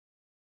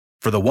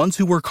For the ones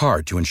who work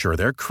hard to ensure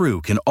their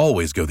crew can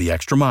always go the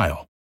extra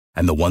mile,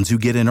 and the ones who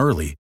get in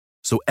early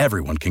so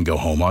everyone can go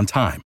home on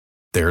time,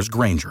 there's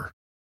Grainger,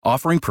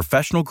 offering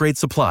professional-grade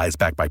supplies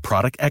backed by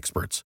product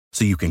experts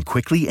so you can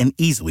quickly and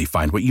easily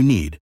find what you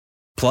need.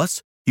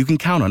 Plus, you can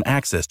count on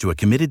access to a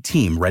committed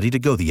team ready to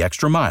go the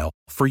extra mile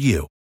for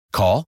you.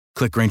 Call,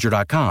 click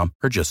Grainger.com,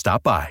 or just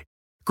stop by.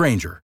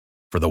 Grainger,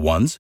 for the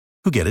ones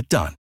who get it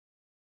done.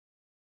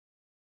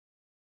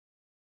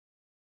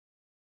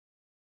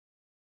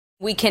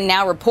 We can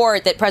now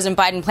report that President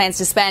Biden plans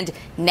to spend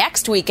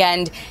next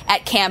weekend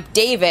at Camp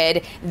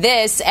David.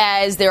 This,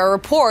 as there are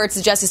reports,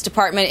 the Justice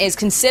Department is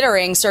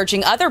considering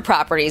searching other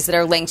properties that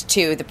are linked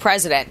to the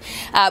president.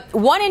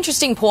 One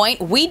interesting point,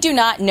 we do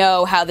not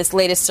know how this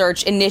latest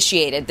search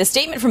initiated. The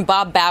statement from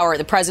Bob Bauer,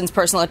 the president's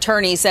personal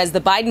attorney, says the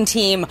Biden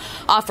team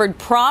offered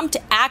prompt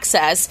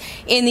access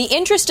in the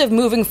interest of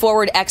moving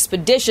forward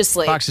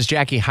expeditiously. Fox's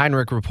Jackie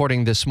Heinrich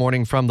reporting this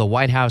morning from the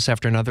White House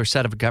after another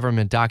set of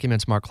government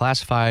documents marked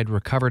classified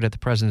recovered at the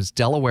president's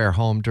Delaware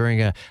home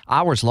during an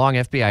hours-long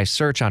FBI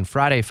search on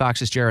Friday.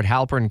 Fox's Jared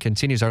Halpern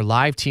continues our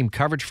live team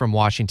coverage from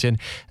Washington.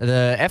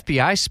 The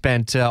FBI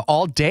spent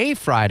all day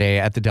Friday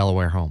at the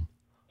Delaware home.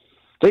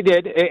 They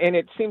did, and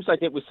it seems like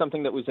it was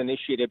something that was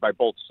initiated by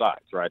both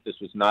sides, right? This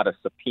was not a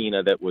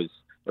subpoena that was,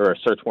 or a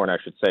search warrant,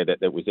 I should say,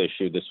 that was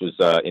issued. This was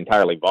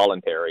entirely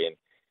voluntary. And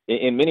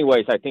in many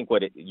ways, I think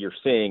what you're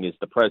seeing is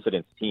the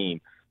president's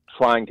team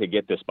trying to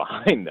get this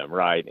behind them,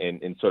 right?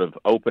 And sort of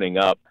opening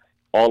up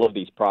all of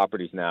these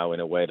properties now in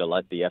a way to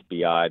let the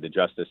FBI, the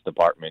Justice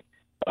Department,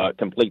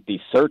 complete these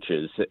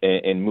searches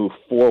and move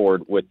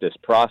forward with this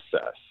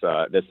process.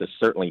 This has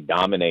certainly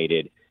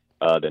dominated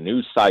the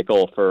news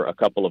cycle for a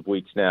couple of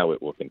weeks now.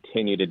 It will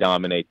continue to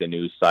dominate the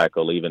news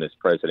cycle, even as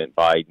President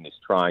Biden is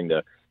trying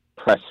to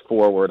press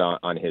forward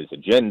on his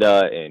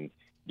agenda and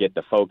get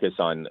the focus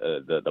on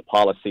the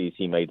policies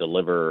he may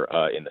deliver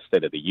in the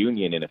State of the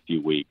Union in a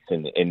few weeks.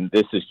 And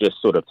this is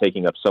just sort of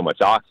taking up so much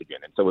oxygen.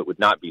 And so it would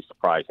not be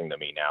surprising to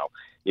me now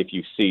if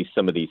you see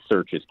some of these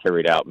searches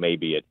carried out,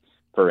 maybe at,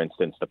 for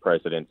instance, the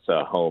president's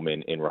home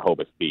in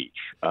Rehoboth Beach.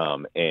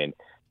 And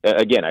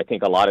again, I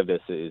think a lot of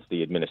this is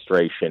the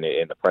administration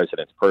and the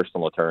president's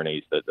personal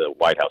attorneys, the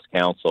White House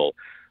counsel,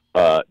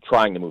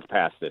 trying to move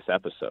past this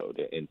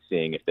episode and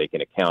seeing if they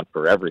can account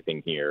for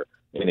everything here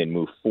and then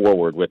move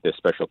forward with this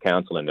special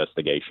counsel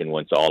investigation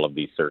once all of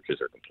these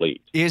searches are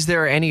complete. Is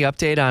there any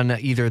update on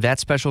either that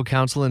special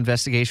counsel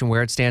investigation,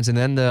 where it stands, and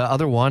then the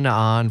other one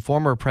on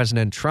former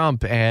President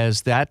Trump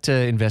as that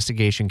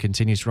investigation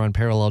continues to run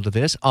parallel to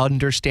this,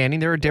 understanding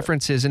there are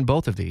differences in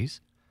both of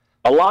these?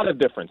 A lot of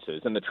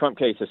differences, and the Trump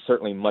case is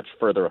certainly much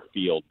further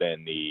afield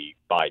than the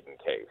Biden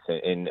case.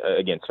 And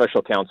again,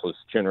 special counsels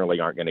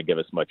generally aren't going to give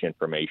us much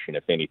information,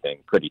 if anything,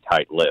 pretty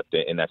tight-lipped,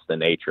 and that's the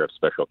nature of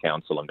special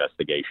counsel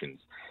investigations.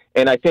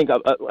 And I think,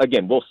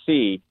 again, we'll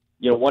see,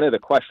 one of the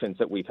questions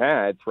that we've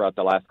had throughout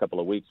the last couple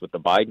of weeks with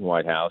the Biden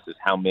White House is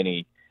how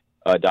many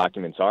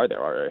documents are there?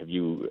 Or have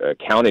you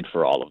accounted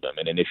for all of them?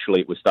 And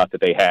initially it was thought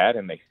that they had,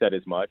 and they said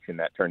as much, and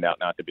that turned out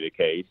not to be the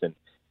case. And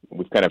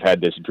we've kind of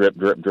had this drip,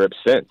 drip, drip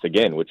since,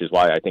 again, which is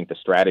why I think the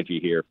strategy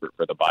here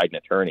for the Biden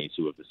attorneys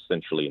who have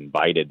essentially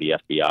invited the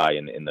FBI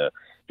and the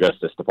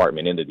Justice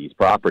Department into these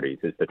properties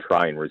is to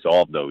try and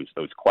resolve those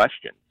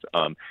questions.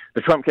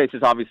 The Trump case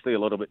is obviously a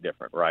little bit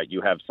different, right?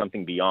 You have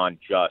something beyond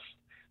just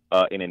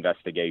an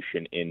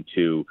investigation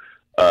into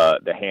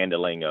the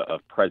handling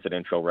of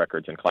presidential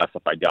records and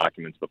classified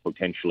documents, but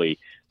potentially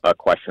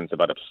questions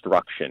about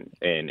obstruction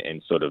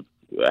and sort of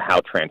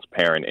how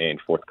transparent and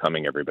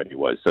forthcoming everybody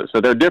was.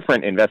 So they're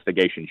different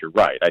investigations, you're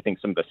right. I think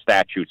some of the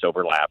statutes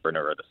overlap and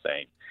are the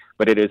same.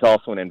 But it is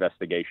also an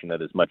investigation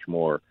that is much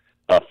more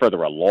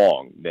further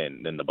along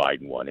than the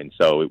Biden one. And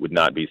so it would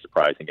not be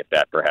surprising if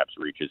that perhaps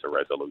reaches a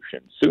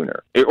resolution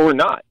sooner. Or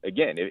not.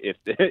 Again, if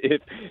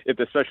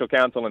the special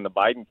counsel in the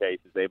Biden case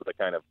is able to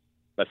kind of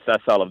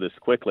assess all of this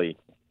quickly,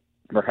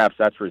 perhaps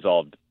that's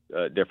resolved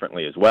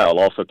differently as well.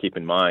 Also keep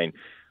in mind,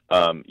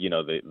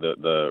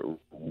 the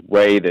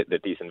way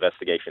that these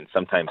investigations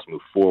sometimes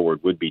move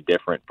forward would be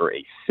different for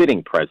a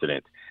sitting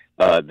president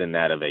than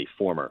that of a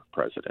former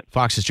president.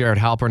 Fox's Jared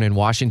Halpern in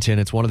Washington.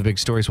 It's one of the big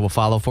stories we'll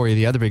follow for you.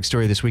 The other big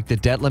story this week, the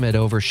debt limit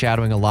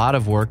overshadowing a lot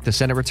of work. The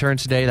Senate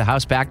returns today, the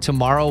House back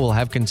tomorrow. We'll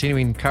have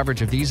continuing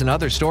coverage of these and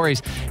other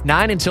stories.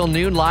 9 until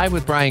noon, live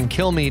with Brian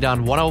Kilmeade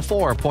on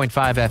 104.5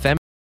 FM.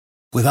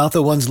 Without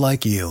the ones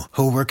like you,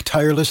 who work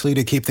tirelessly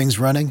to keep things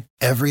running,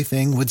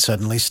 everything would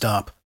suddenly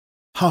stop.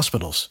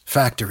 Hospitals,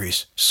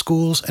 factories,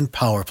 schools, and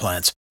power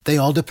plants, they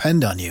all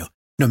depend on you.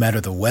 No matter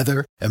the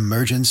weather,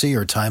 emergency,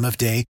 or time of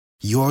day,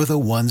 you're the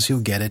ones who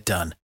get it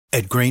done.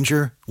 At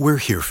Grainger, we're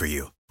here for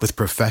you with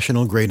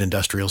professional-grade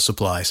industrial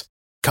supplies.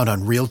 Count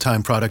on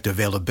real-time product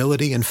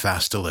availability and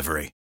fast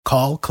delivery.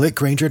 Call, click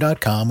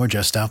Grainger.com, or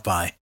just stop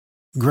by.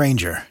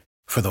 Grainger,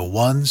 for the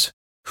ones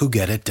who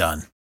get it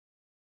done.